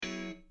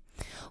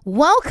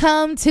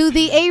Welcome to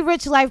the A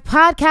Rich Life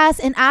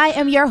podcast, and I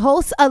am your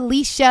host,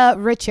 Alicia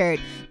Richard.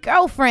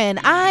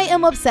 Girlfriend, I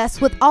am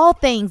obsessed with all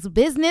things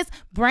business,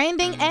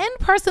 branding, and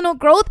personal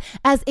growth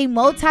as a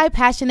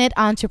multi-passionate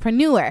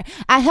entrepreneur.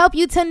 I help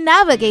you to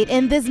navigate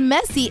in this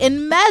messy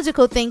and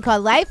magical thing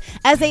called life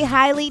as a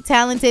highly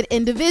talented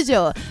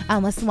individual.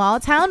 I'm a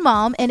small town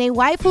mom and a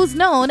wife who's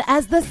known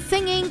as the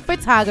singing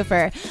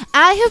photographer.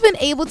 I have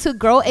been able to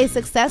grow a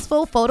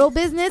successful photo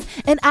business,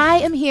 and I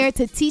am here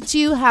to teach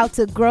you how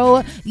to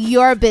grow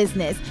your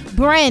business.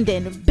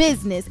 Branding,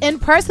 business,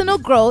 and personal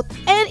growth,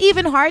 and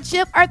even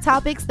hardship are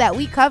topics that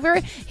we cover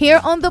here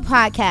on the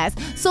podcast.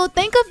 So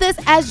think of this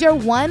as your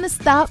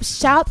one-stop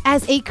shop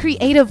as a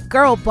creative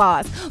girl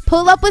boss.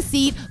 Pull up a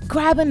seat,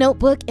 grab a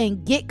notebook,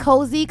 and get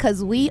cozy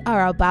because we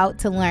are about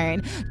to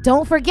learn.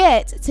 Don't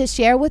forget to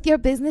share with your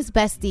business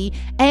bestie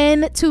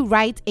and to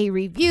write a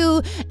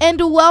review. And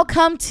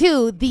welcome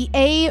to the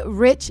A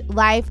Rich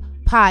Life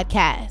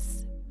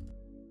podcast.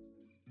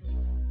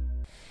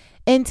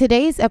 In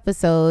today's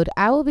episode,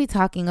 I will be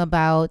talking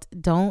about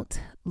don't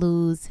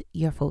lose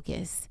your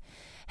focus.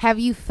 Have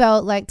you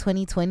felt like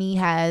 2020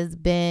 has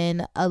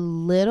been a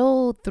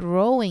little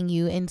throwing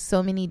you in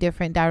so many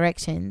different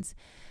directions?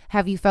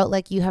 Have you felt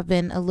like you have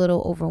been a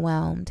little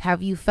overwhelmed?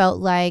 Have you felt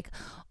like,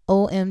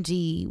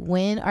 OMG,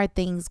 when are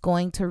things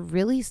going to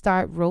really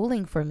start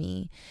rolling for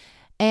me?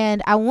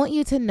 And I want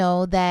you to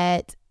know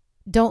that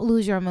don't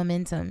lose your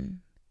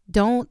momentum.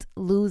 Don't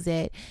lose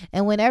it.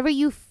 And whenever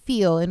you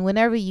feel and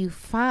whenever you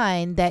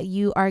find that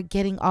you are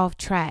getting off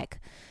track,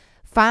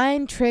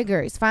 find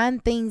triggers,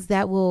 find things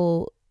that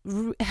will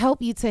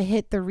help you to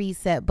hit the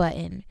reset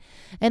button.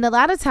 And a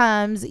lot of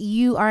times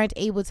you aren't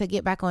able to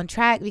get back on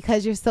track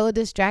because you're so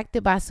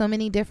distracted by so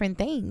many different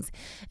things.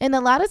 And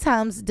a lot of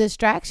times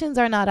distractions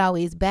are not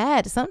always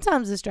bad.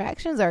 Sometimes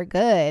distractions are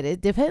good. It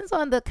depends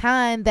on the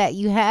kind that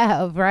you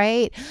have,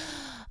 right?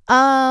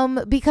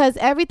 Because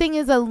everything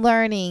is a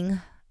learning.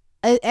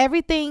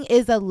 Everything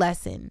is a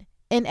lesson.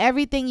 In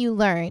everything you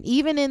learn,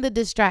 even in the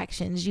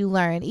distractions you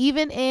learn,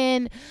 even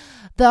in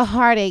the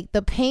heartache,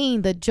 the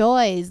pain, the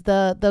joys,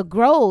 the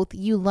growth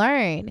you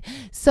learn.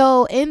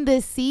 So in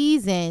this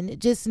season,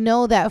 just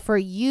know that for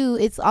you,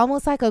 it's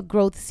almost like a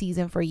growth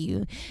season for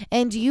you.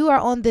 And you are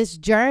on this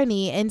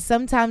journey. And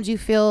sometimes you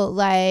feel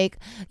like,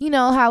 you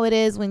know how it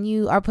is when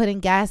you are putting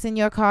gas in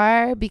your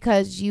car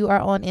because you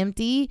are on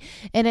empty.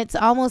 And it's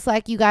almost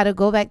like you got to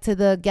go back to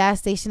the gas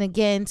station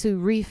again to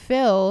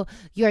refill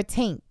your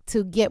tank,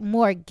 to get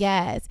more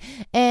gas.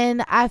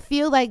 And I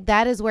feel like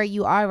that is where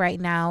you are right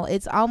now.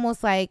 It's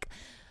almost like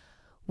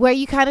where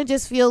you kind of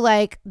just feel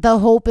like the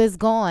hope is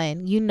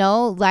gone, you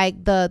know,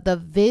 like the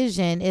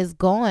vision is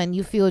gone.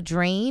 You feel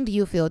drained,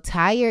 you feel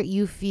tired,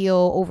 you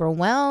feel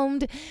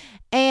overwhelmed.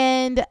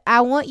 And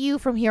I want you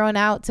from here on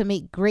out to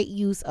make great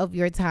use of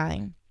your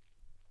time.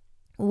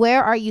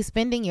 Where are you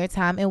spending your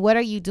time, and what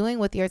are you doing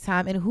with your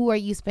time, and who are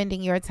you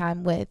spending your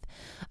time with?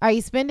 Are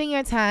you spending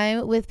your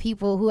time with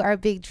people who are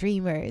big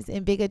dreamers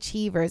and big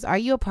achievers? Are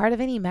you a part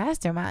of any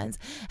masterminds?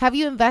 Have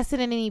you invested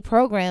in any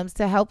programs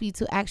to help you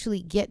to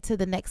actually get to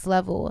the next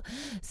level?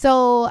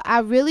 So I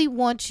really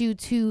want you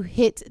to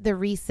hit the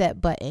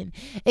reset button,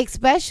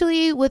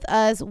 especially with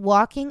us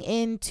walking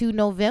into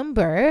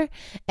November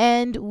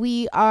and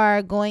we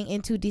are going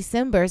into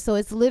December. So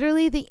it's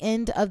literally the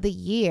end of the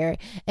year,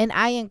 and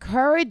I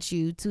encourage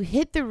you to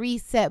hit the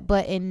reset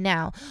button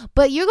now.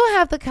 But you're gonna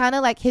have to kind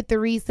of like hit the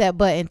reset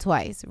button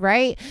twice,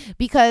 right?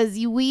 Because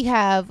we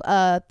have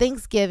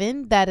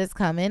Thanksgiving that is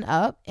coming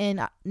up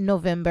in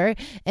November,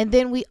 and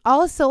then we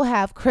also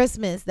have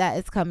Christmas that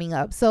is coming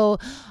up. So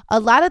a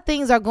lot of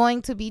things are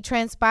going to be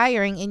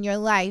transpiring in your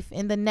life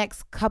in the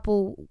next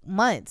couple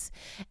months,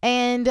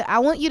 and I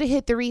want you to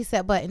hit the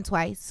reset button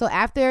twice. So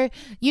after,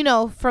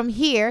 from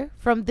here,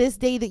 from this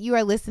day that you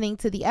are listening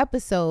to the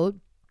episode,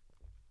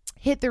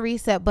 hit the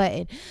reset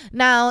button.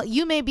 Now,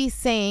 you may be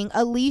saying,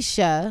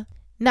 Alicia,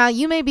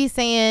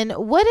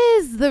 what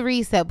is the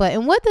reset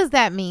button? What does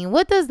that mean?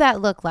 What does that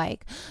look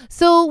like?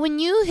 So when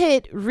you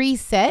hit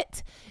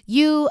reset,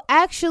 you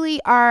actually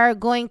are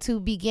going to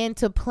begin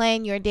to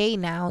plan your day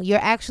now. You're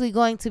actually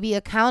going to be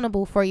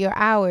accountable for your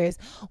hours.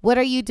 What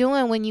are you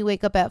doing when you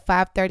wake up at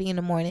 5:30 in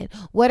the morning?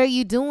 What are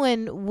you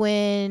doing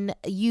when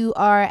you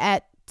are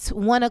at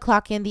 1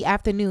 o'clock in the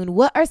afternoon?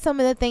 What are some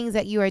of the things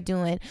that you are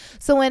doing?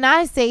 So when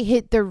I say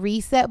hit the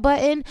reset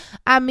button,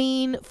 I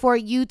mean for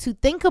you to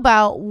think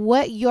about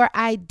what your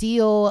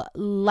ideal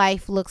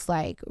life looks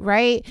like,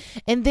 right?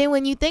 And then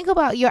when you think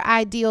about your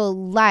ideal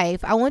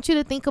life, I want you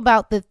to think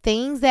about the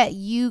things that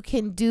you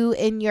can do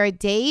in your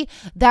day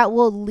that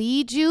will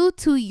lead you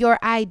to your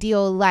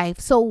ideal life.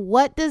 So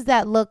what does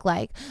that look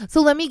like? So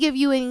let me give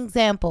you an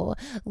example.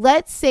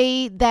 Let's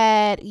say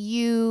that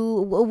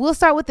we'll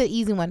start with the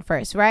easy one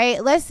first,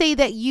 right? Let's say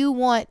that you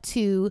want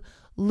to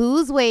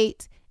lose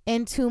weight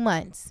in 2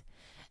 months.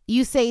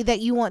 You say that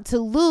you want to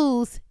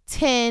lose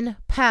 10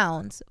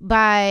 pounds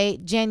by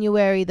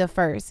January the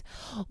 1st.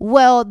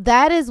 Well,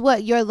 that is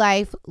what your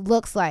life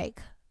looks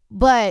like.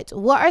 But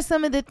what are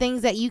some of the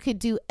things that you could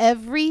do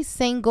every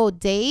single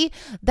day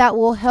that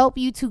will help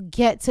you to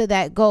get to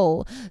that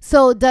goal?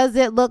 So does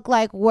it look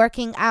like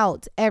working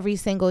out every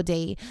single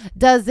day?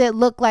 Does it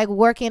look like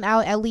working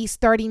out at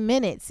least 30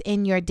 minutes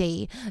in your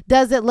day?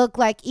 Does it look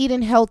like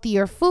eating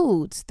healthier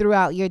foods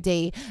throughout your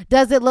day?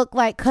 Does it look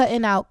like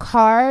cutting out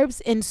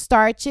carbs and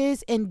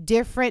starches in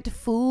different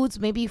foods,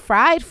 maybe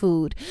fried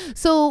food?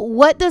 So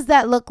what does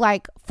that look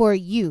like for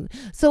you?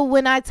 So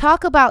when I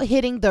talk about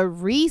hitting the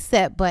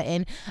reset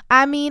button,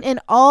 I mean in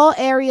all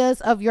areas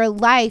of your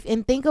life,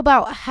 and think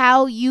about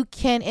how you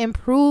can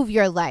improve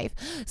your life.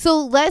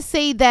 So let's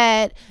say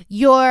that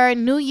your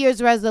New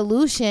Year's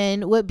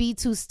resolution would be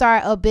to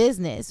start a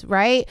business,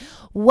 right?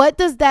 What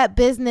does that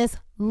business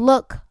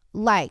look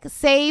like?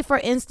 Say, for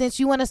instance,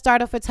 you want to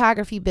start a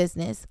photography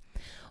business.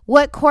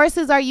 What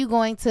courses are you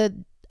going to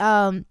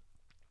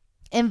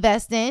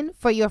invest in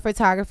for your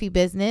photography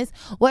business?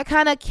 What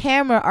kind of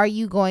camera are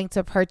you going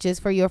to purchase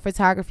for your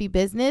photography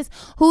business?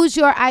 Who's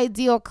your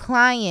ideal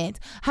client?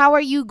 How are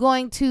you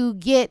going to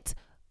get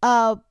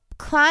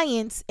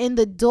clients in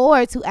the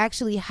door to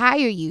actually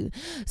hire you?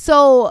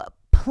 So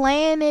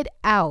plan it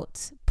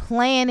out.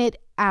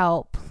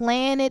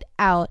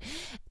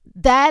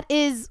 That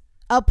is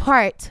a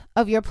part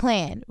of your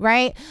plan,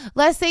 right?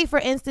 Let's say, for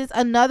instance,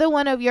 another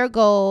one of your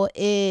goal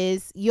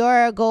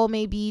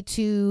may be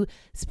to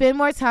spend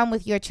more time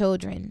with your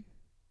children.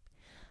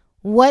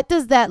 What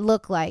does that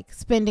look like,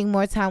 spending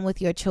more time with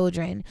your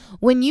children?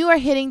 When you are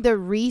hitting the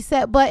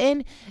reset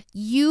button,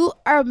 you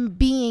are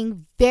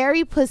being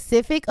very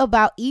specific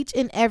about each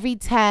and every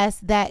task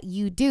that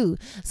you do.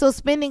 So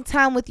spending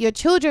time with your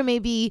children may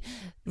be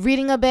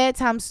reading a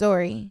bedtime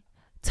story,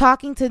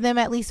 talking to them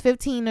at least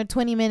 15 or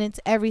 20 minutes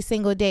every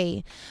single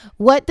day.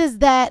 What does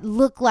that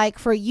look like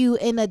for you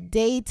in a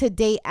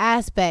day-to-day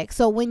aspect?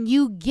 So when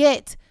you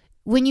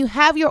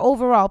have your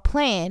overall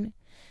plan,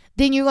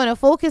 then you're going to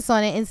focus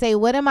on it and say,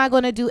 what am I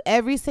going to do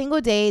every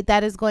single day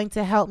that is going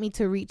to help me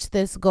to reach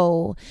this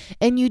goal?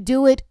 And you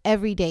do it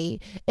every day.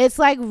 It's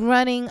like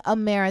running a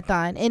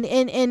marathon.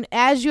 And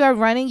as you are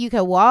running, you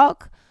can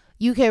walk,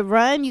 you can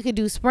run, you can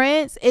do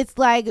sprints. It's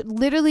like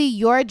literally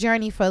your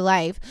journey for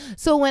life.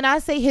 So when I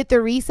say hit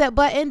the reset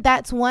button,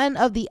 that's one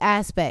of the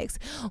aspects.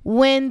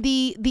 When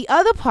the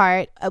other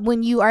part,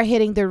 when you are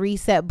hitting the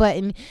reset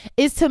button,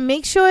 is to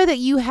make sure that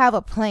you have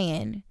a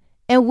plan.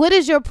 And what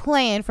is your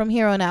plan from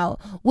here on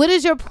out? What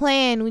is your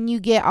plan when you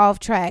get off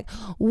track?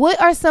 What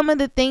are some of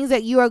the things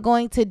that you are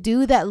going to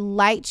do that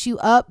lights you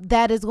up,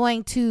 that is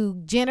going to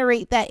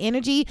generate that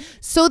energy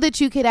so that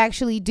you could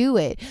actually do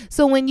it?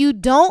 So when you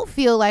don't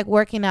feel like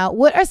working out,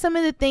 what are some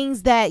of the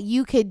things that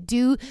you could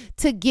do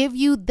to give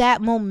you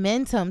that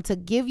momentum, to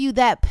give you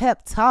that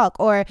pep talk,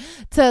 or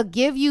to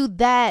give you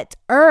that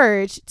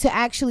urge to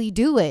actually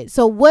do it?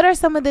 So what are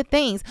some of the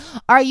things?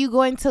 Are you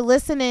going to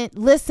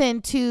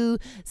listen to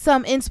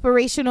some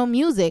inspirational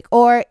music,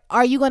 or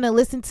are you going to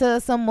listen to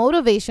some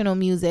motivational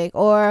music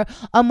or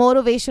a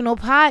motivational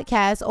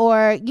podcast,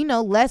 or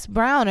Les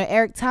Brown or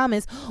Eric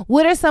Thomas?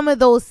 What are some of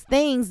those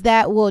things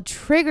that will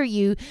trigger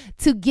you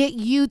to get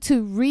you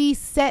to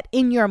reset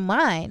in your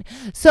mind?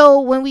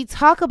 So when we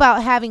talk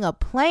about having a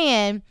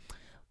plan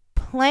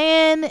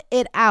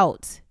it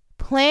out.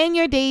 Plan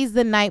your days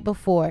the night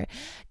before.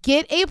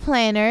 Get a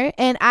planner,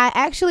 and I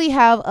actually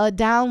have a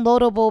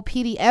downloadable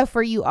PDF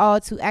for you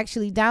all to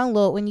actually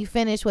download when you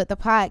finish with the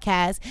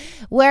podcast,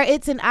 where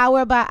it's an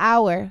hour by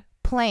hour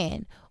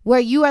plan,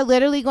 where you are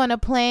literally going to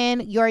plan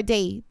your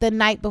day the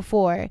night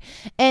before.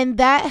 And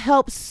that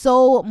helps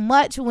so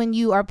much when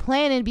you are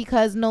planning,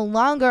 because no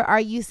longer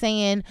are you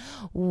saying,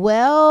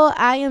 well,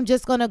 I am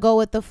just going to go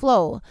with the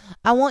flow.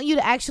 I want you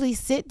to actually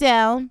sit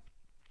down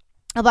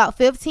about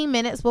 15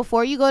 minutes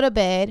before you go to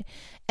bed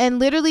and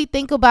literally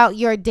think about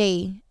your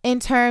day in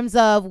terms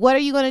of, what are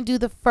you going to do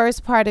the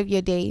first part of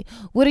your day?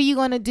 What are you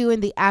going to do in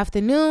the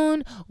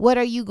afternoon? What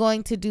are you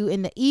going to do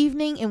in the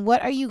evening? And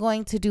what are you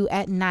going to do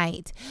at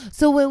night?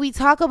 So when we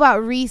talk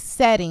about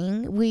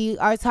resetting, we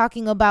are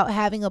talking about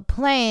having a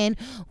plan.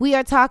 We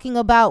are talking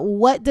about,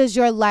 what does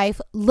your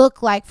life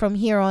look like from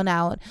here on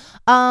out?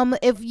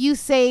 If you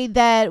say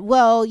that,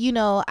 well,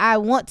 I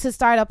want to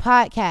start a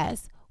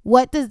podcast,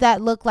 what does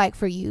that look like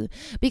for you?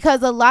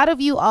 Because a lot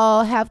of you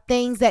all have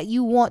things that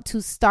you want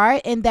to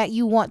start and that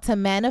you want to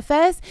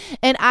manifest.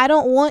 And I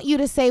don't want you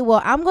to say,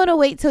 well, I'm going to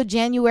wait till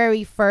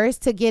January 1st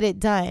to get it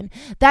done.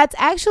 That's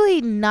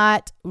actually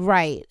not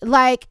right.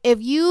 Like,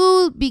 if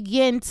you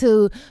begin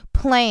to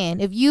plan,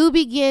 if you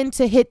begin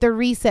to hit the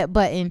reset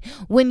button,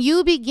 when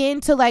you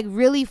begin to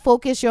really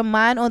focus your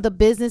mind on the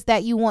business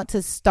that you want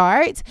to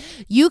start,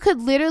 you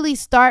could literally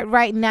start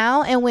right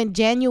now. And when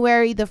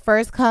January the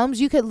 1st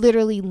comes, you could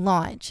literally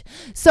launch.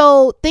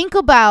 So think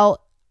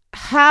about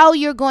how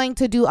you're going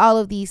to do all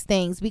of these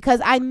things, because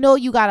I know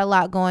you got a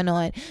lot going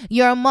on.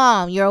 You're a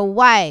mom, you're a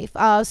wife.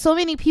 So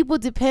many people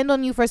depend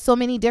on you for so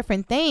many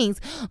different things.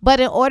 But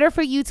in order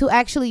for you to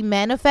actually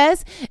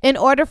manifest, in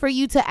order for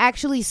you to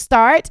actually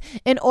start,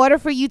 in order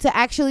for you to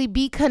actually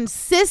be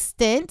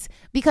consistent,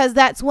 because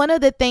that's one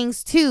of the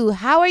things too.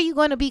 How are you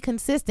going to be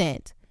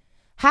consistent?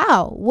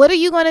 How? What are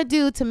you going to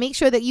do to make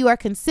sure that you are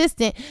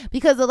consistent?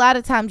 Because a lot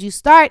of times you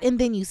start and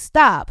then you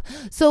stop.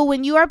 So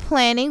when you are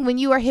planning, when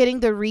you are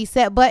hitting the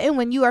reset button,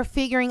 when you are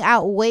figuring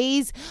out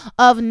ways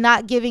of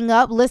not giving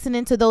up,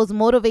 listening to those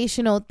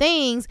motivational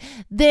things,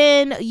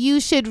 then you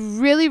should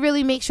really,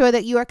 really make sure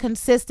that you are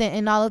consistent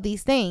in all of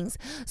these things.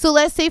 So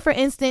let's say, for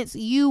instance,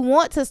 you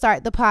want to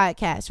start the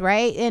podcast,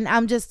 right? And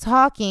I'm just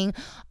talking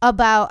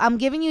about, I'm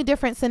giving you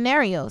different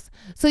scenarios.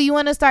 So you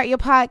want to start your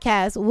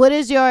podcast. What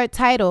is your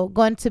title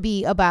going to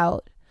be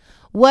about?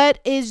 What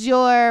is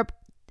your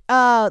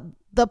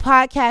the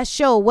podcast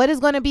show? What is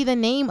going to be the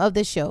name of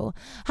the show?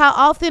 How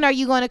often are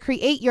you going to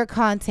create your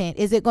content?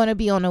 Is it going to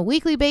be on a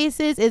weekly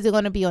basis? Is it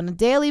going to be on a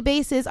daily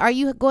basis? Are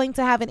you going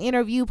to have an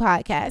interview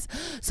podcast?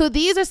 So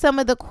these are some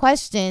of the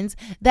questions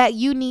that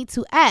you need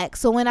to ask.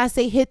 So when I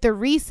say hit the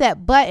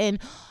reset button,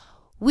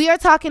 we are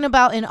talking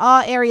about in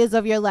all areas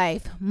of your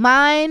life: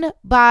 mind,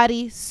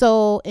 body,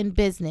 soul, and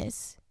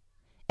business.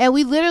 And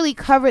we literally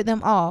covered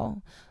them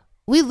all.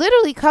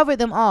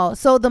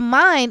 So the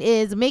mind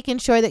is making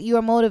sure that you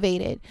are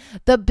motivated.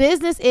 The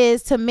business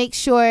is to make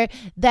sure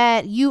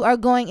that you are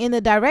going in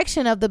the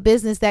direction of the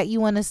business that you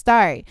want to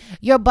start.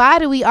 Your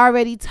body, we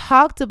already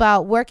talked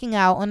about working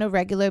out on a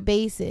regular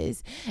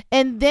basis.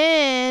 And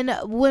then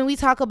when we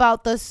talk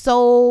about the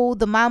soul,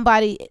 the mind,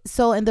 body,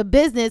 soul, and the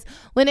business,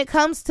 when it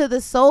comes to the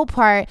soul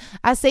part,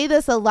 I say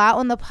this a lot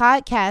on the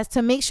podcast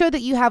to make sure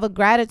that you have a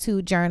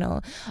gratitude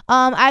journal.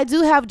 I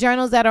do have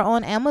journals that are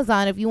on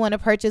Amazon if you want to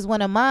purchase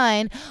one of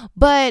mine.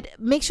 But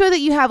make sure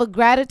that you have a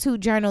gratitude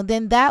journal.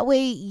 Then that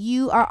way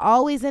you are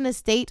always in a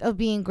state of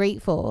being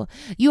grateful.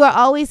 You are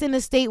always in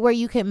a state where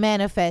you can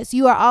manifest.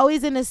 You are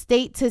always in a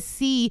state to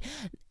see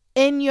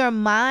in your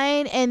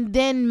mind and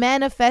then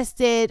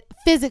manifest it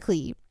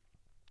physically.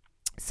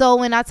 So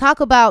when I talk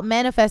about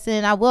manifesting,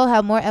 and I will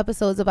have more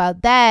episodes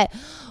about that,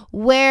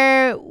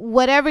 where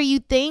whatever you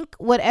think,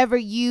 whatever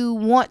you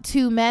want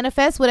to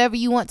manifest, whatever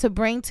you want to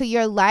bring to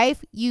your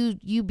life,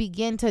 you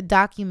begin to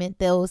document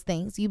those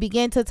things. You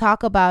begin to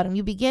talk about them.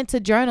 You begin to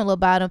journal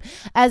about them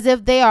as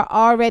if they are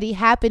already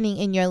happening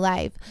in your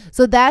life.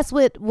 So that's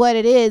what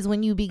it is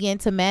when you begin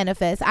to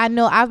manifest. I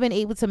know I've been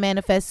able to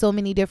manifest so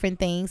many different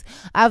things.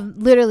 I've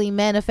literally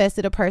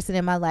manifested a person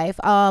in my life.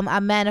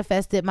 I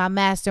manifested my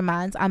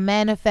masterminds. I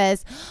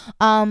manifest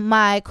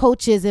my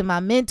coaches and my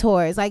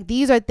mentors. Like,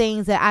 these are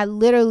things that I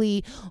literally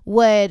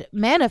would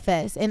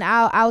manifest, and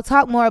I'll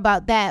talk more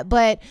about that.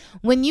 But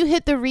when you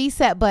hit the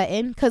reset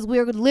button, because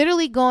we're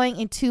literally going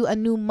into a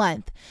new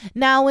month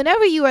now,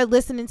 whenever you are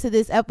listening to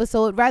this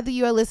episode, whether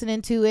you are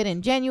listening to it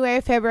in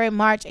January, February,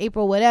 March,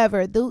 April,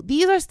 whatever,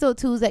 these are still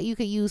tools that you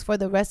could use for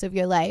the rest of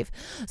your life.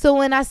 So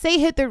when I say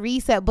hit the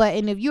reset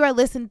button, if you are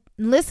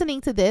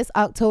listening to this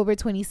October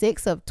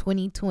 26th of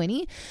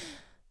 2020,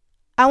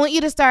 I want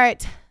you to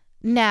start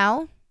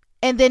now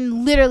and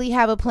then literally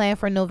have a plan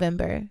for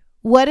November.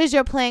 What is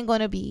your plan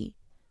going to be?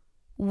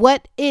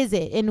 What is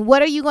it? And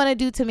what are you going to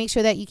do to make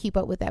sure that you keep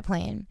up with that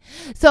plan?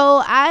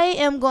 So I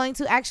am going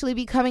to actually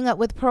be coming up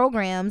with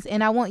programs,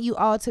 and I want you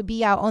all to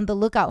be out on the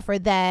lookout for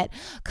that.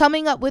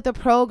 Coming up with a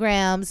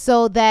program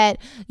so that,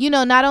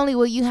 not only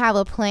will you have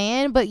a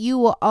plan, but you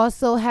will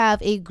also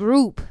have a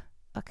group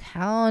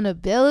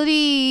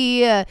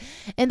accountability,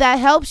 and that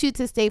helps you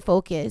to stay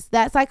focused.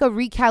 That's like a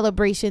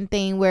recalibration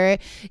thing where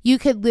you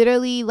could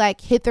literally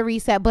hit the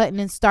reset button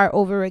and start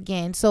over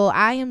again. So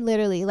I am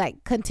literally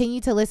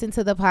continue to listen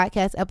to the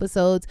podcast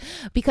episodes,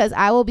 because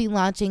I will be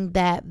launching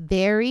that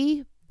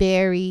very,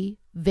 very,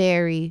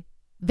 very,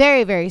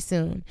 very, very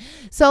soon.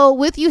 So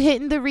with you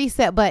hitting the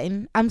reset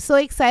button, I'm so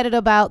excited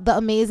about the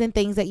amazing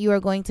things that you are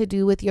going to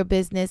do with your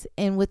business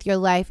and with your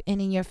life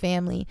and in your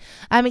family.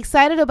 I'm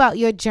excited about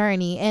your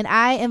journey, and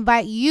I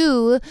invite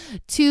you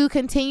to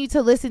continue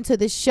to listen to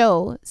the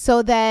show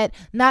so that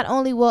not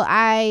only will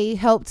I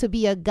help to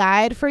be a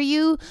guide for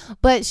you,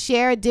 but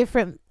share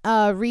different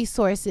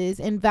resources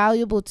and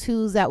valuable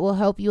tools that will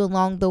help you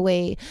along the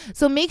way.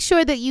 So make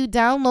sure that you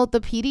download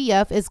the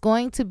PDF. It's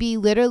going to be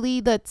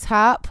literally the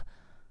top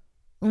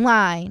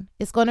line.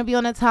 It's going to be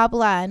on the top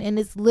line, and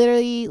it's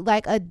literally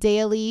like a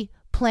daily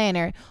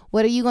planner.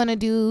 What are you going to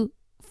do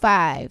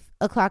 5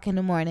 o'clock in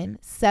the morning,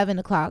 7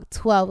 o'clock,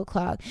 12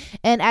 o'clock?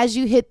 And as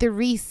you hit the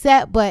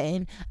reset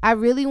button, I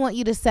really want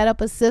you to set up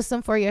a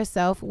system for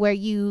yourself where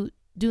you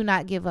do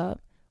not give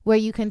up, where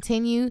you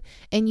continue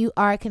and you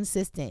are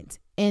consistent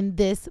in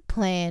this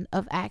plan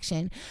of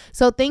action.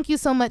 So thank you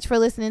so much for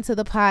listening to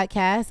the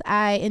podcast.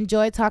 I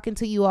enjoy talking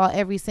to you all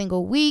every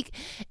single week.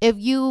 If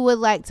you would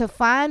like to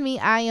find me,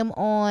 I am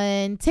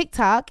on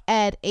TikTok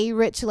at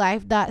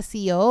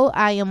arichlife.co.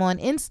 I am on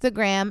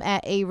Instagram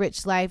at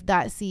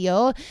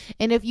arichlife.co.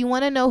 And if you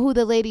want to know who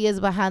the lady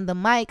is behind the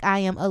mic, I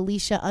am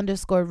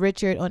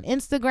Alicia_Richard on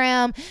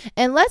Instagram.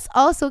 And let's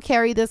also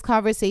carry this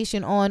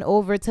conversation on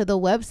over to the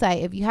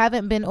website. If you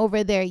haven't been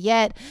over there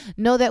yet,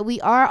 know that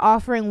we are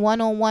offering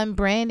one-on-one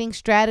branding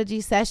strategy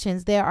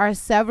sessions. There are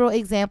several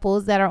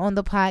examples that are on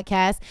the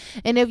podcast.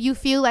 And if you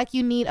feel like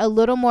you need a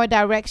little more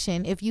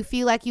direction, if you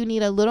feel like you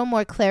need a little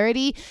more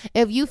clarity,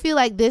 if you feel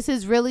like this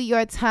is really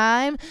your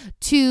time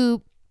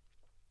to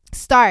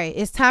start.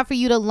 It's time for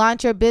you to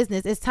launch your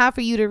business. It's time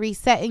for you to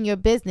reset in your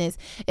business.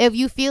 If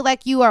you feel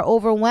like you are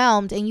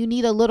overwhelmed and you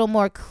need a little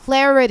more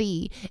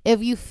clarity,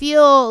 if you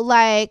feel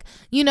like,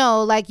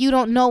 like you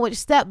don't know which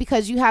step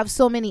because you have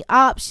so many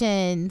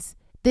options,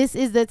 this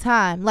is the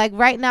time. Like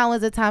right now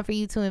is the time for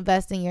you to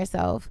invest in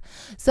yourself.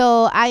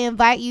 So I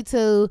invite you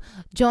to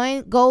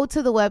go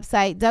to the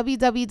website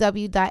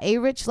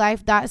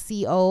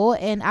www.arichlife.co,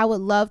 and I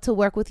would love to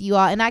work with you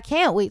all. And I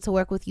can't wait to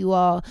work with you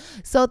all.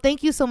 So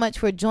thank you so much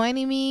for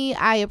joining me.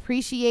 I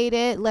appreciate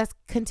it. Let's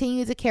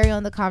continue to carry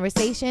on the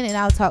conversation, and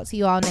I'll talk to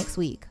you all next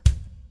week.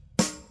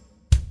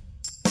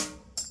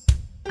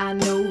 I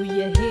know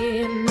you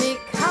hear me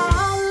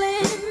calling.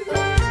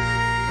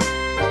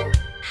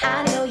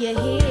 I know you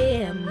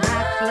hear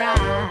my cry.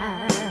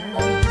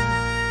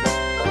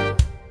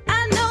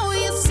 I know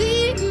you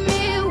see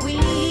me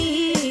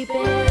weeping,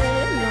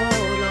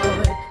 oh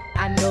Lord.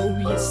 I know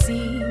you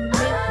see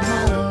me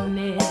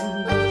moaning,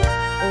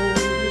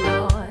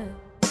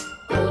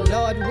 oh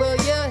Lord, will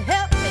you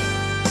help me?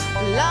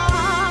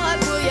 Lord,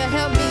 will you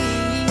help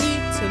me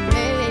to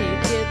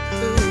make it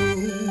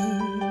through?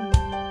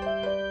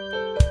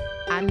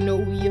 I know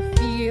you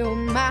feel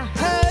my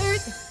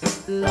hurt,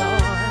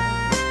 Lord.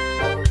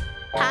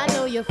 I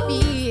know you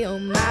feel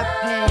my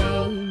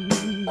pain.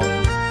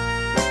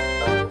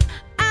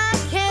 I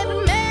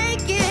can't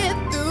make it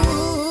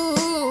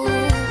through,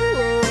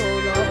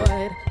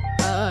 Lord,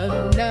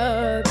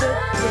 another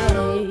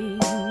day.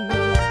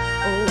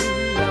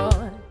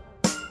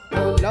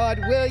 Oh Lord,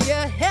 will you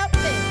help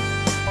me?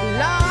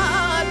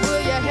 Lord,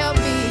 will you help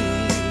me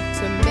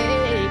to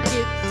make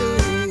it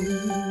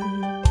through?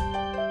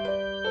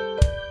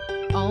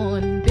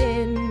 On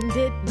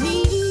bended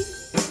knee,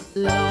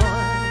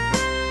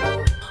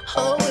 Lord.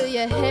 Oh, will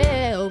you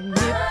help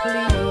me,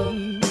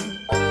 please?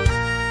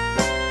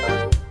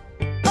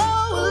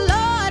 Oh,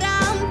 Lord,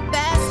 I'm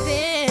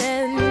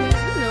fasting,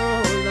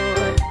 oh,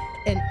 Lord.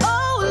 And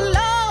oh,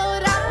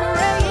 Lord, I'm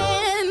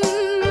praying,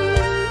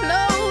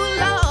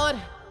 oh,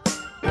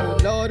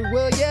 Lord,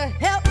 will you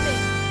help me?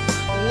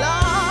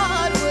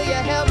 Lord, will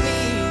you help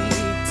me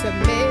to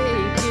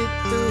make it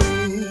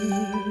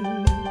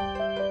through?